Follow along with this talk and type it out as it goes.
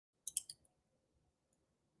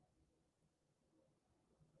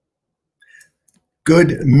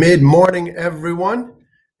Good mid-morning, everyone.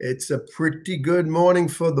 It's a pretty good morning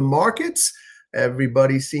for the markets.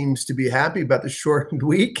 Everybody seems to be happy about the shortened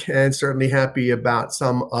week and certainly happy about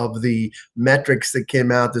some of the metrics that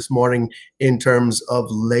came out this morning in terms of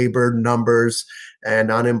labor numbers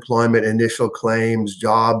and unemployment, initial claims,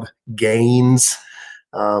 job gains.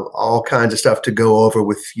 All kinds of stuff to go over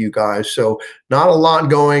with you guys. So not a lot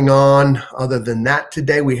going on other than that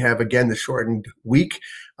today. We have, again, the shortened week.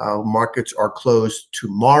 Markets are closed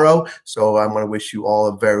tomorrow. So I want to wish you all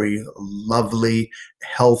a very lovely,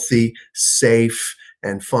 healthy, safe,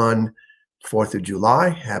 and fun 4th of July.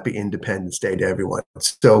 Happy Independence Day to everyone.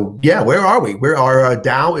 So yeah, where are we? Our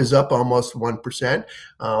Dow is up almost 1%,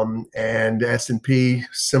 and S&P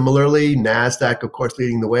similarly. Nasdaq, of course,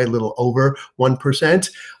 leading the way, a little over 1%.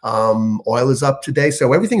 Oil is up today,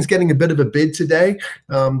 so everything's getting a bit of a bid today.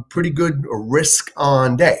 Pretty good risk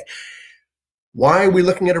on day. Why are we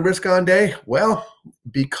looking at a risk on day? Well,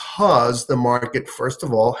 because the market, first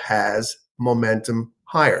of all, has momentum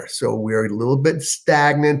higher. So we're a little bit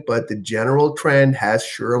stagnant, but the general trend has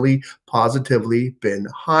surely positively been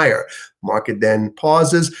higher. Market then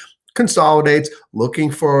pauses, consolidates, looking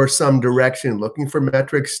for some direction, looking for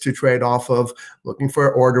metrics to trade off of, looking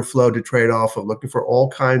for order flow to trade off of, looking for all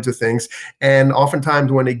kinds of things. And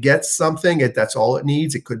oftentimes when it gets something, that's all it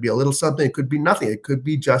needs. It could be a little something, it could be nothing. It could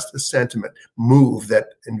be just a sentiment move that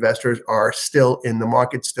investors are still in the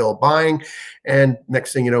market, still buying. And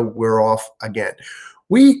next thing you know, we're off again.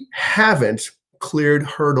 We haven't cleared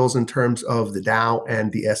hurdles in terms of the Dow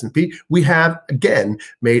and the S&P. We have, again,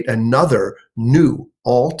 made another new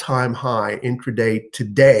all-time high intraday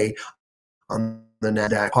today on the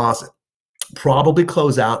Nasdaq Composite. Probably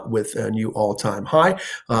close out with a new all-time high,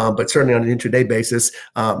 but certainly on an intraday basis,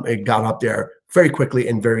 it got up there very quickly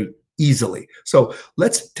and very easily. So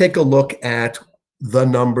let's take a look at the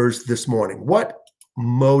numbers this morning. What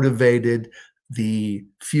motivated the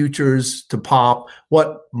futures to pop?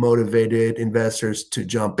 What motivated investors to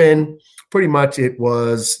jump in? Pretty much it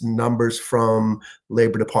was numbers from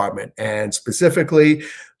Labor Department, and specifically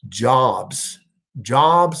jobs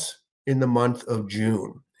in the month of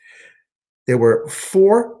June. There were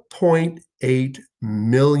 4.8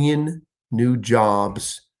 million new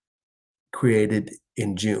jobs created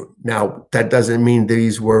in June. Now, that doesn't mean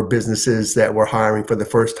these were businesses that were hiring for the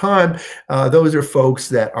first time. Those are folks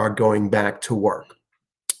that are going back to work.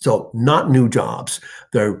 So not new jobs.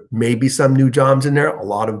 There may be some new jobs in there. A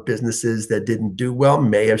lot of businesses that didn't do well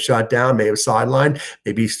may have shut down, may have sidelined,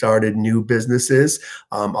 maybe started new businesses.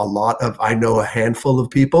 I know a handful of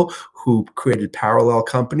people who created parallel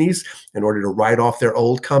companies in order to write off their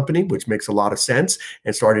old company, which makes a lot of sense,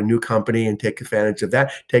 and start a new company and take advantage of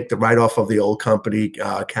that, take the write-off of the old company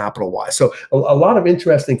capital-wise. So a lot of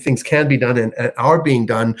interesting things can be done and are being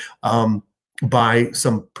done by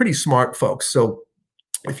some pretty smart folks. So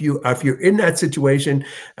if you're in that situation,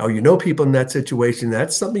 or you know people in that situation,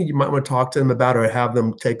 that's something you might want to talk to them about or have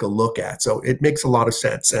them take a look at. So it makes a lot of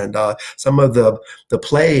sense. And some of the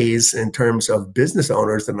plays in terms of business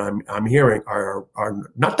owners that I'm hearing are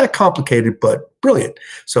not that complicated, but brilliant.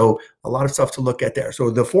 So a lot of stuff to look at there.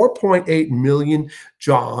 So the 4.8 million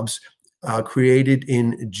jobs created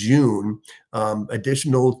in June,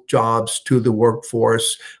 additional jobs to the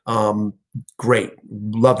workforce. Great.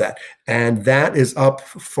 Love that. And that is up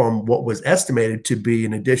from what was estimated to be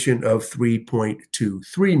an addition of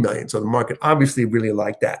 3.23 million. So the market obviously really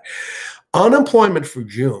liked that. Unemployment for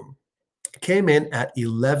June came in at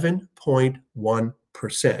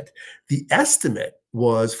 11.1%. The estimate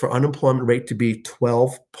was for unemployment rate to be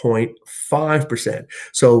 12.5%.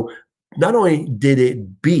 So not only did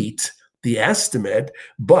it beat the estimate,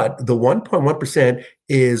 but the 1.1%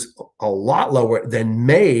 is a lot lower than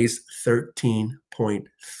May's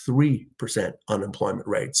 13.3% unemployment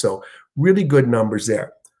rate. So really good numbers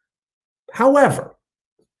there. However,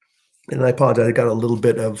 and I apologize, I got a little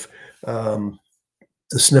bit of the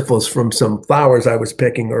sniffles from some flowers I was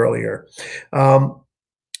picking earlier. The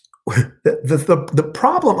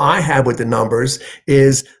problem I have with the numbers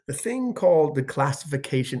is the thing called the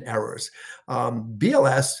classification errors.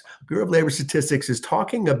 BLS, Bureau of Labor Statistics, is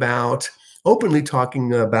openly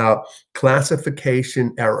talking about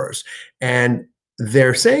classification errors. And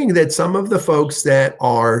they're saying that some of the folks that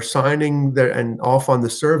are signing and off on the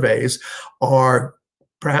surveys are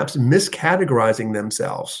perhaps miscategorizing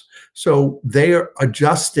themselves. So they are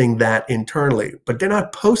adjusting that internally, but they're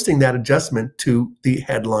not posting that adjustment to the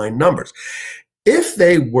headline numbers. If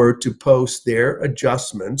they were to post their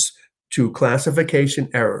adjustments to classification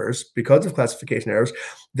errors, because of classification errors,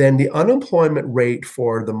 then the unemployment rate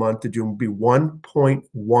for the month of June would be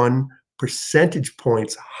 1.1%. percentage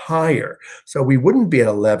points higher. So we wouldn't be at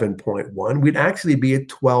 11.1, we'd actually be at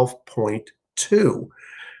 12.2.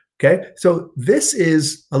 Okay, so this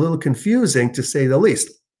is a little confusing to say the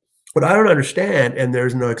least. What I don't understand, and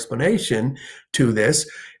there's no explanation to this,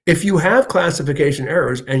 if you have classification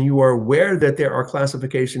errors and you are aware that there are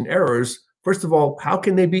classification errors, first of all, how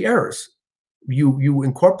can they be errors? You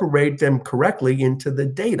incorporate them correctly into the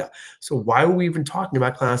data. So why are we even talking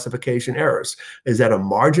about classification errors? Is that a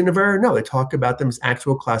margin of error? No, they talk about them as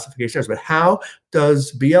actual classification errors. But how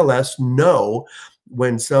does BLS know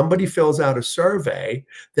when somebody fills out a survey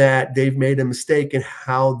that they've made a mistake in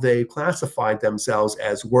how they classified themselves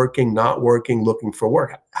as working, not working, looking for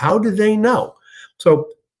work? How do they know? So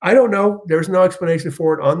I don't know. There's no explanation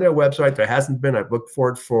for it on their website. There hasn't been. I've looked for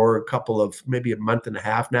it for a couple of, maybe a month and a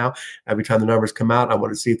half now. Every time the numbers come out, I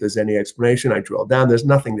want to see if there's any explanation. I drill down. There's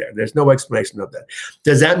nothing there. There's no explanation of that.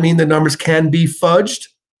 Does that mean the numbers can be fudged?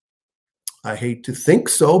 I hate to think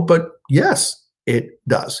so, but yes, it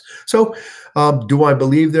does. So do I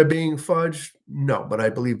believe they're being fudged? No, but I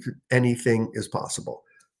believe anything is possible.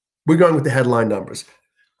 We're going with the headline numbers.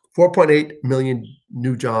 4.8 million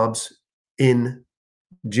new jobs in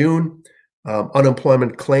June.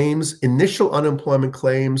 Unemployment claims, initial unemployment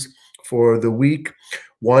claims for the week,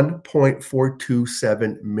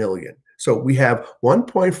 1.427 million. So we have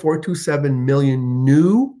 1.427 million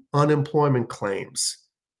new unemployment claims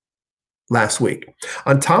last week.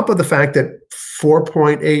 On top of the fact that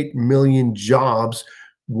 4.8 million jobs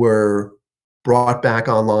were brought back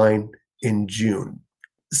online in June.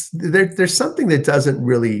 There's something that doesn't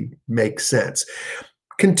really make sense.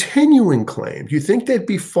 Continuing claims, you think they'd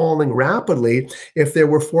be falling rapidly if there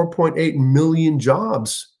were 4.8 million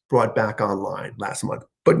jobs brought back online last month.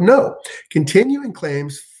 But no, continuing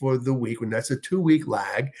claims for the week, when that's a 2-week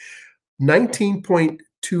lag,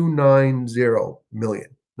 19.290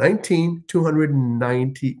 million.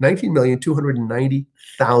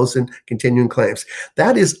 19,290,000 continuing claims.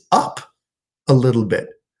 That is up a little bit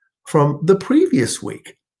from the previous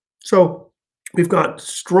week. So we've got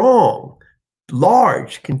strong,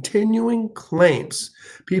 large continuing claims,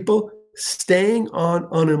 people staying on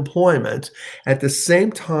unemployment. At the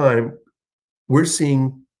same time, we're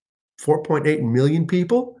seeing 4.8 million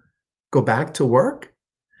people go back to work.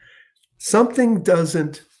 Something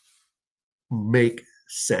doesn't make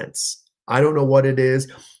sense. I don't know what it is.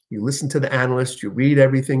 You listen to the analysts, you read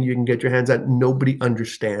everything you can get your hands on. Nobody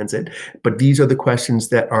understands it. But these are the questions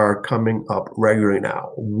that are coming up regularly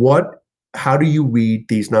now. How do you read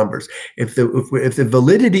these numbers? If the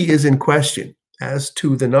validity is in question as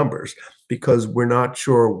to the numbers, because we're not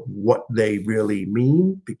sure what they really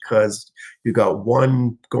mean, because you got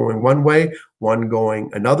one going one way, one going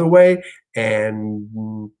another way,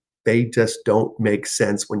 and they just don't make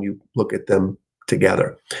sense when you look at them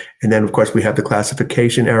together. And then, of course, we have the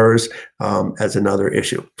classification errors as another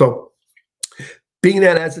issue. So being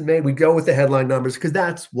that as it may, we go with the headline numbers because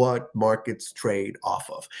that's what markets trade off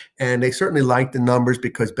of. And they certainly like the numbers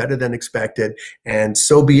because better than expected. And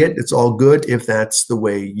so be it. It's all good if that's the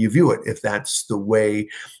way you view it. If that's the way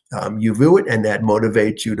you view it and that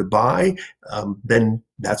motivates you to buy, then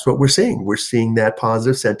that's what we're seeing. We're seeing that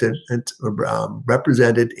positive sentiment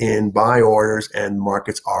represented in buy orders, and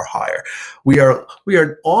markets are higher. We are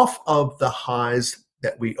off of the highs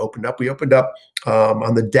that we opened up. We opened up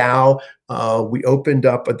on the Dow. We opened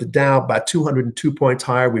up at the Dow about 202 points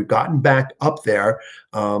higher. We've gotten back up there.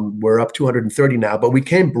 We're up 230 now, but we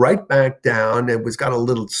came right back down. It got a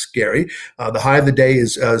little scary. The high of the day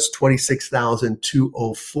is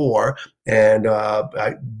 26,204. And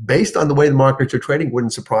based on the way the markets are trading,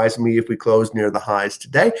 wouldn't surprise me if we closed near the highs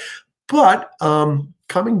today. But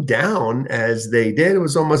coming down as they did, it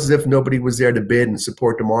was almost as if nobody was there to bid and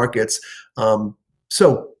support the markets.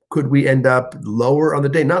 So could we end up lower on the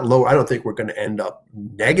day? Not lower. I don't think we're going to end up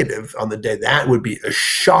negative on the day. That would be a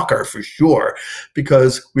shocker for sure,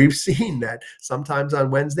 because we've seen that sometimes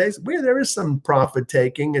on Wednesdays where there is some profit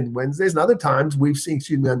taking, and Wednesdays, and other times we've seen,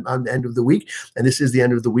 on the end of the week, and this is the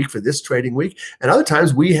end of the week for this trading week, and other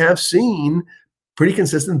times we have seen pretty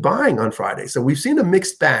consistent buying on Friday. So we've seen a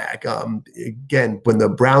mixed bag. Again, when the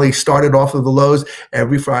rally started off of the lows,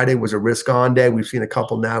 every Friday was a risk on day. We've seen a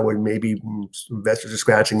couple now where maybe investors are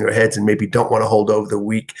scratching their heads and maybe don't want to hold over the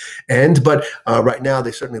weekend. But right now,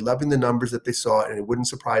 they're certainly loving the numbers that they saw, and it wouldn't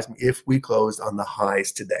surprise me if we closed on the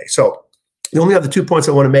highs today. So the only other 2 points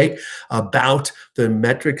I want to make about the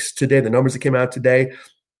metrics today, the numbers that came out today,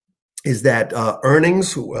 is that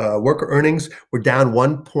worker earnings were down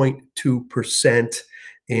 1.2%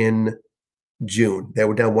 in June. They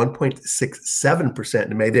were down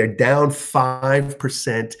 1.67% in May. They're down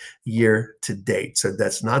 5% year to date. So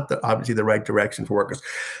that's not obviously the right direction for workers.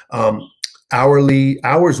 Hourly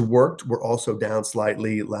hours worked were also down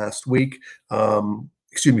slightly last week.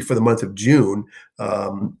 Excuse me, for the month of June,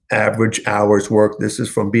 average hours worked. This is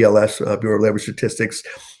from BLS, Bureau of Labor Statistics.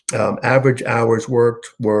 Average hours worked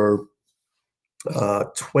were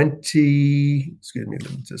 20, excuse me,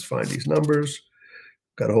 let me just find these numbers.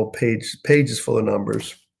 Got a whole pages full of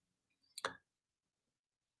numbers.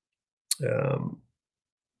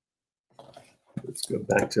 Let's go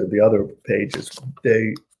back to the other pages.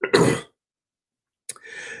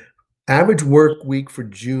 Average work week for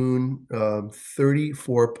June,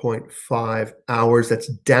 34.5 hours. That's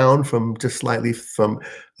down from just slightly from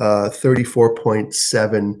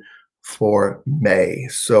 34.7 for May.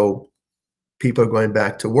 So people are going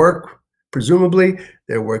back to work. Presumably,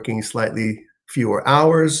 they're working slightly fewer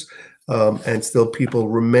hours, and still people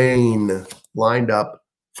remain lined up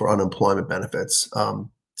for unemployment benefits.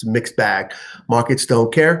 It's a mixed bag. Markets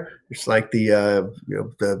don't care. It's like the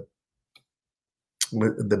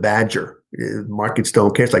badger. Markets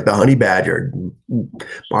don't care. It's like the honey badger.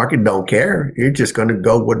 Market don't care. You're just going to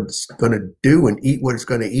go what it's going to do and eat what it's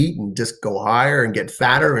going to eat and just go higher and get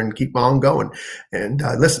fatter and keep on going. And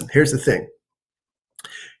listen, here's the thing.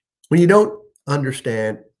 When you don't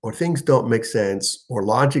understand or things don't make sense or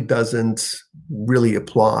logic doesn't really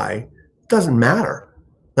apply, it doesn't matter.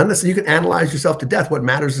 Unless you can analyze yourself to death. What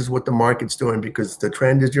matters is what the market's doing, because the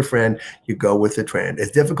trend is your friend. You go with the trend. As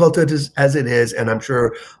difficult as it is, and I'm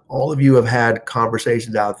sure all of you have had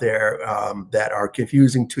conversations out there that are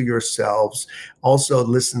confusing to yourselves, also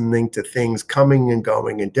listening to things coming and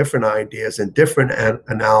going and different ideas and different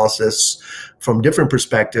analysis from different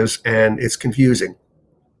perspectives, and it's confusing.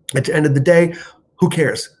 At the end of the day, who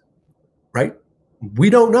cares, right? We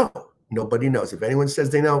don't know. Nobody knows. If anyone says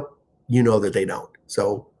they know, you know that they don't.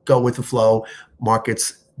 So go with the flow.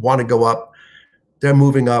 Markets want to go up. They're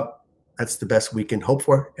moving up. That's the best we can hope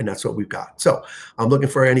for, and that's what we've got. So I'm looking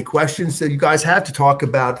for any questions that you guys have to talk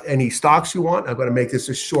about, any stocks you want. I'm going to make this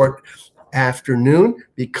a short afternoon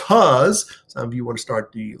because some of you want to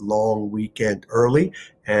start the long weekend early,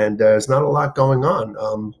 and there's not a lot going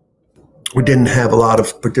on. We didn't have a lot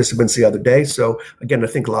of participants the other day. So again, I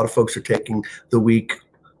think a lot of folks are taking the week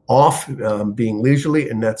off, being leisurely,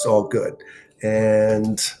 and that's all good.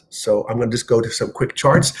 And so I'm going to just go to some quick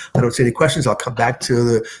charts. I don't see any questions. I'll come back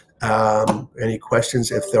to any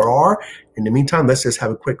questions if there are. In the meantime, let's just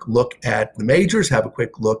have a quick look at the majors, have a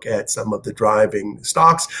quick look at some of the driving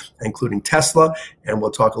stocks, including Tesla, and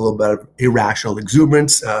we'll talk a little bit of irrational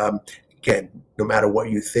exuberance. Again, no matter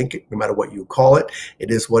what you think, no matter what you call it,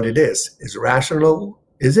 it is what it is. Is it irrational?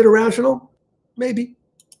 Is it irrational? Maybe.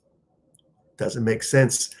 Doesn't make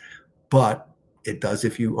sense, but it does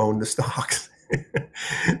if you own the stocks.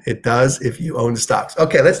 It does if you own the stocks.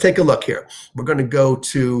 Okay, let's take a look here. We're going to go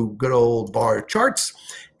to good old bar charts.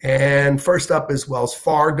 And first up is Wells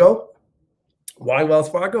Fargo. Why Wells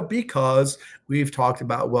Fargo? Because we've talked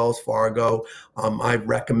about Wells Fargo. I've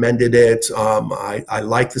recommended it. I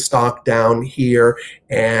like the stock down here,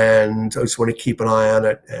 and I just want to keep an eye on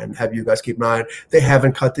it and have you guys keep an eye on it. They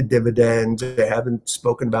haven't cut the dividend. They haven't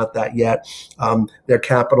spoken about that yet. Their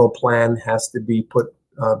capital plan has to be put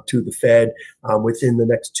to the Fed within the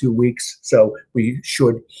next 2 weeks. So we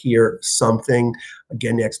should hear something.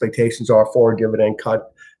 Again, the expectations are for a dividend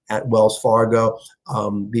cut at Wells Fargo.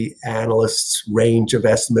 The analysts' range of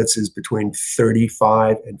estimates is between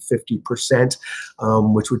 35 and 50%,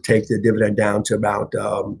 which would take the dividend down to about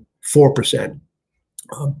 4%.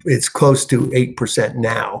 It's close to 8%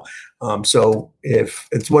 now. So if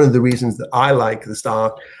it's one of the reasons that I like the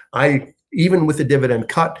stock, even with the dividend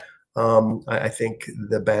cut, I think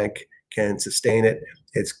the bank can sustain it.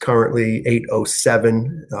 It's currently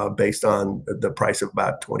 807 based on the price of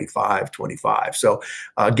about 25. So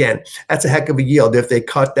again, that's a heck of a yield. If they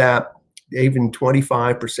cut that even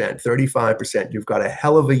 25%, 35%, you've got a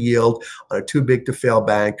hell of a yield on a too big to fail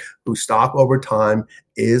bank whose stock over time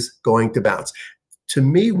is going to bounce. To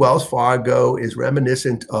me, Wells Fargo is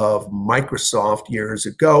reminiscent of Microsoft years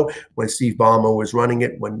ago when Steve Ballmer was running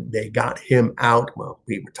it. When they got him out, well,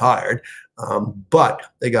 he retired, but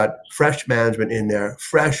they got fresh management in there,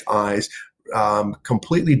 fresh eyes,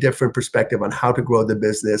 completely different perspective on how to grow the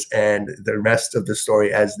business, and the rest of the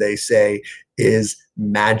story, as they say, is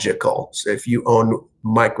magical. So if you own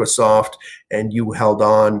Microsoft and you held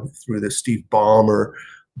on through the Steve Ballmer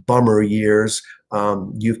years,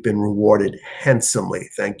 you've been rewarded handsomely.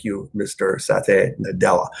 Thank you, Mr. Satya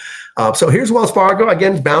Nadella. So here's Wells Fargo,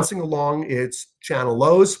 again, bouncing along its channel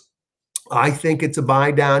lows. I think it's a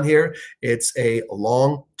buy down here. It's a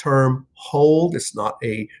long-term hold. It's not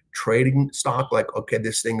a trading stock like, okay,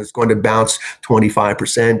 this thing is going to bounce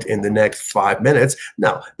 25% in the next 5 minutes.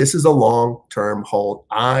 No, this is a long-term hold.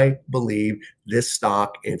 I believe this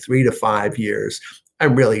stock in 3 to 5 years,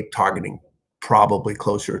 I'm really targeting probably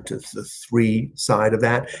closer to the 3 side of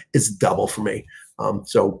that. It's double for me.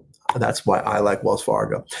 So that's why I like Wells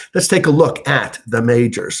Fargo. Let's take a look at the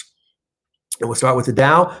majors. And we'll start with the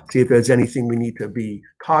Dow, see if there's anything we need to be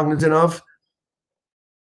cognizant of.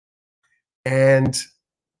 And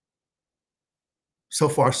so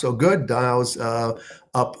far, so good. Dow's up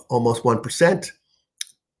almost 1%.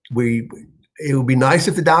 It would be nice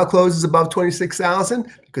if the Dow closes above 26,000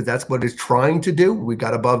 because that's what it's trying to do. We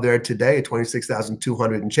got above there today at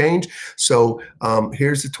 26,200 and change. So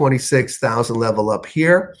here's the 26,000 level up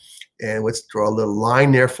here. And let's draw a little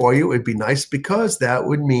line there for you. It'd be nice because that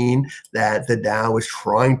would mean that the Dow is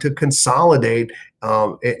trying to consolidate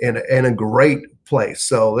in a great place.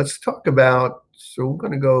 So let's talk about, so we're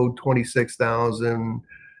going to go 26,000.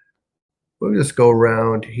 We'll just go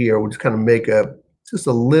around here. We'll just kind of make just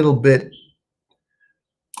a little bit.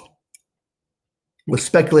 We'll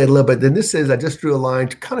speculate a little bit. Then this is, I just drew a line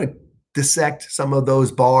to kind of dissect some of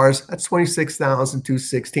those bars. That's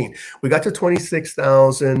 26,216. We got to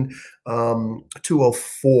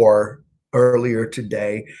 26,204 earlier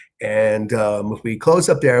today. And if we close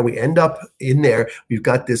up there, we end up in there. We've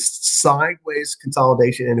got this sideways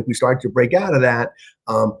consolidation. And if we start to break out of that,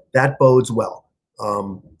 that bodes well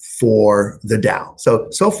for the Dow.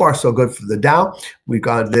 So far, so good for the Dow. We've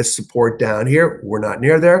got this support down here. We're not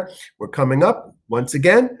near there. We're coming up once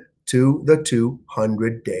again to the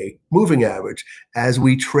 200-day moving average as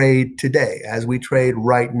we trade today. As we trade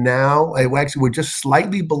right now, actually, we're just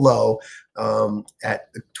slightly below at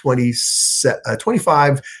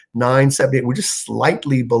 25,978. We're just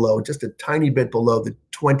slightly below, just a tiny bit below the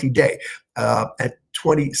 20-day. At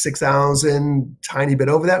 26,000, tiny bit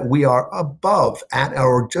over that, we are above at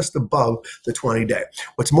or just above the 20-day.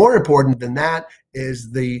 What's more important than that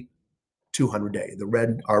is the 200-day.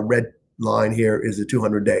 Our red line here is the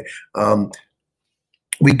 200-day.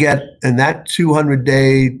 We get, and that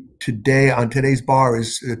 200-day today on today's bar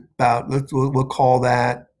is about, we'll call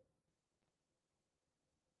that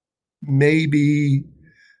maybe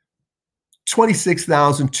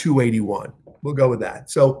 26,281. We'll go with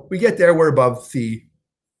that. So we get there, we're above the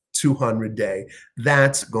 200-day.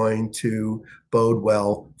 That's going to bode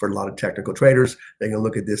well for a lot of technical traders. They're going to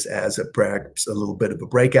look at this as perhaps a little bit of a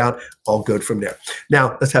breakout. All good from there.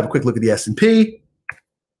 Now, let's have a quick look at the S&P.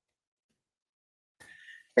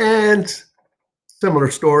 And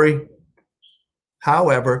similar story.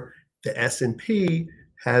 However, the S&P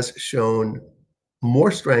has shown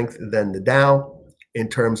more strength than the Dow in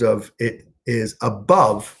terms of it is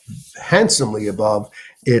above, handsomely above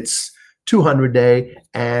its 200-day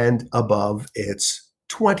and above its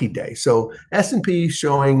 20-day. So S&P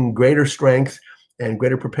showing greater strength and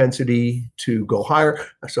greater propensity to go higher.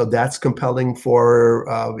 So that's compelling for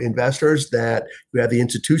investors, that we have the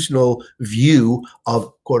institutional view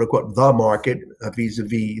of quote unquote the market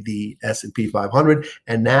vis-a-vis the S&P 500,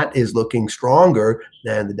 and that is looking stronger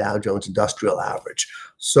than the Dow Jones Industrial Average.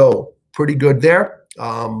 So pretty good there.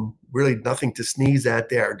 Really nothing to sneeze at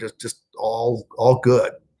there. Just all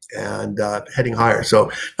good and heading higher.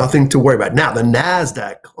 So nothing to worry about. Now the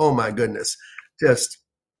Nasdaq. Oh my goodness, just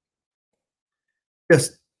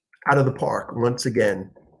out of the park once again.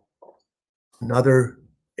 Another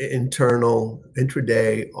internal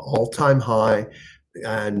intraday all-time high,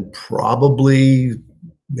 and probably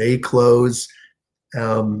may close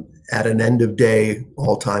at an end of day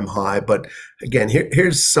all-time high. But again,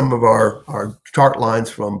 here's some of our chart lines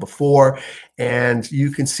from before, and you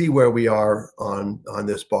can see where we are on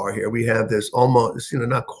this bar here. We have this almost,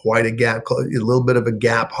 not quite a gap, a little bit of a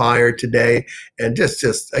gap higher today, and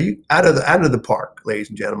just are you out of the park, ladies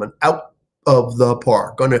and gentlemen, out of the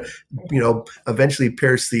park. Going to, eventually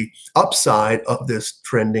pierce the upside of this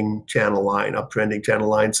trending channel line, uptrending channel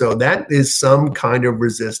line. So that is some kind of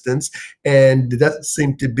resistance, and there doesn't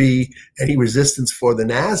seem to be any resistance for the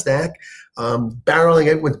Nasdaq.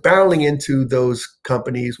 Everyone's barreling into those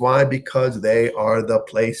companies. Why? Because they are the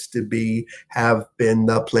place to be, have been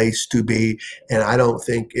the place to be, and I don't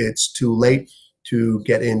think it's too late to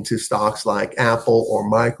get into stocks like Apple or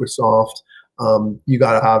Microsoft. You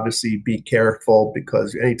got to obviously be careful,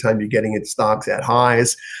 because anytime you're getting into stocks at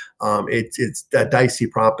highs, it's a dicey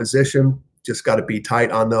proposition. Just got to be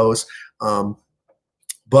tight on those.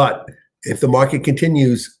 But if the market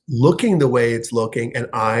continues looking the way it's looking, and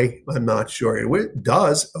I'm not sure it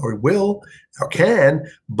does or will or can,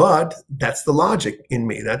 but that's the logic in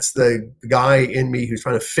me. That's the guy in me who's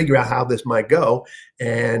trying to figure out how this might go,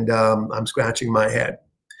 and I'm scratching my head.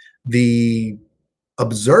 The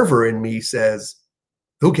observer in me says,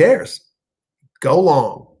 who cares? Go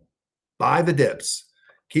long, buy the dips,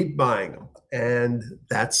 keep buying them, and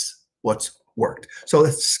that's what's worked. So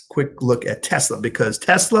let's quick look at Tesla, because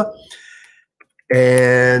Tesla,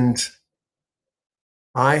 and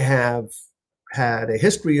I have had a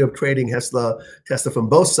history of trading Tesla from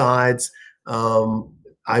both sides.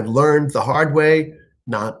 I've learned the hard way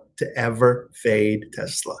not to ever fade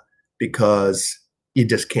Tesla, because you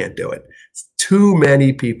just can't do it. Too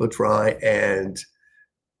many people try and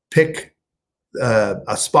pick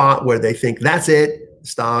a spot where they think that's it.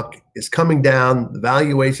 Stock is coming down, the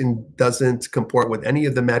valuation doesn't comport with any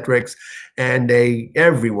of the metrics, and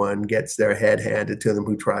everyone gets their head handed to them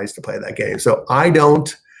who tries to play that game. So I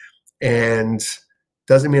don't, and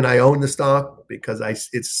doesn't mean I own the stock, because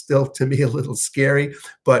it's still, to me, a little scary,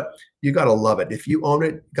 but you got to love it. If you own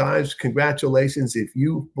it, guys, congratulations. If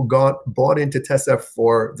you bought into Tesla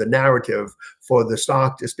for the narrative, for the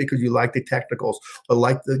stock, just because you like the technicals,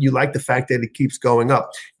 or you like the fact that it keeps going up.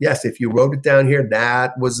 Yes, if you wrote it down here,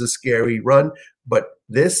 that was a scary run, but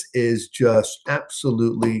this is just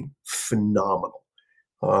absolutely phenomenal.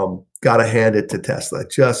 Got to hand it to Tesla.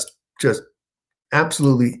 Just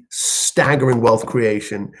absolutely staggering wealth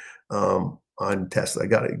creation on Tesla. I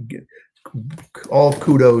got to give all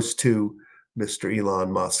kudos to Mr.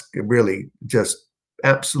 Elon Musk. Really just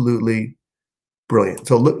absolutely brilliant.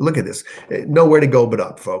 So look at this. Nowhere to go but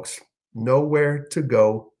up, folks. Nowhere to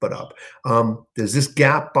go but up. Does this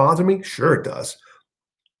gap bother me? Sure it does.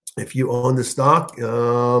 If you own the stock,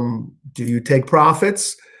 do you take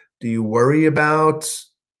profits? Do you worry about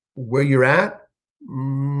where you're at?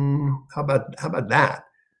 How about that?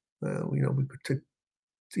 We could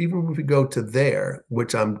even if we go to there,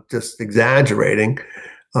 which I'm just exaggerating,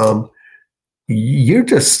 you're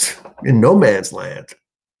just in no man's land.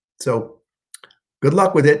 So good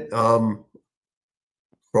luck with it. For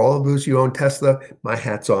all of those who own Tesla, my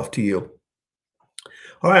hat's off to you.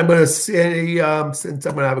 All right, I'm going to say, since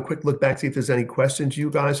I'm going to have a quick look back, see if there's any questions you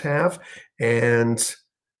guys have, and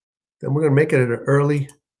then we're going to make it an early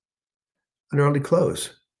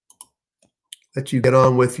close. Let you get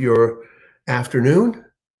on with your afternoon.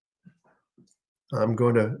 I'm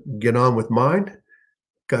going to get on with mine.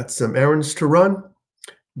 Got some errands to run.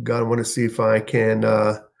 Want to see if I can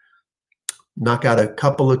knock out a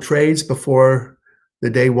couple of trades before the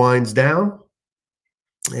day winds down,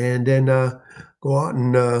 and then go out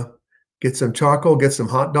and get some charcoal, get some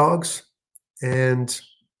hot dogs, and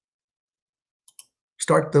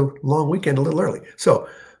start the long weekend a little early. So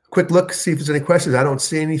quick look, see if there's any questions. I don't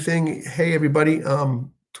see anything. Hey, everybody,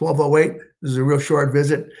 12:08. This is a real short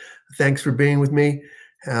visit. Thanks for being with me.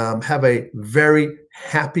 Have a very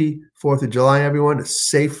happy 4th of July, everyone. A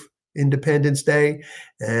safe Independence Day.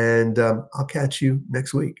 And I'll catch you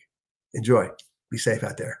next week. Enjoy. Be safe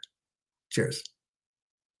out there. Cheers.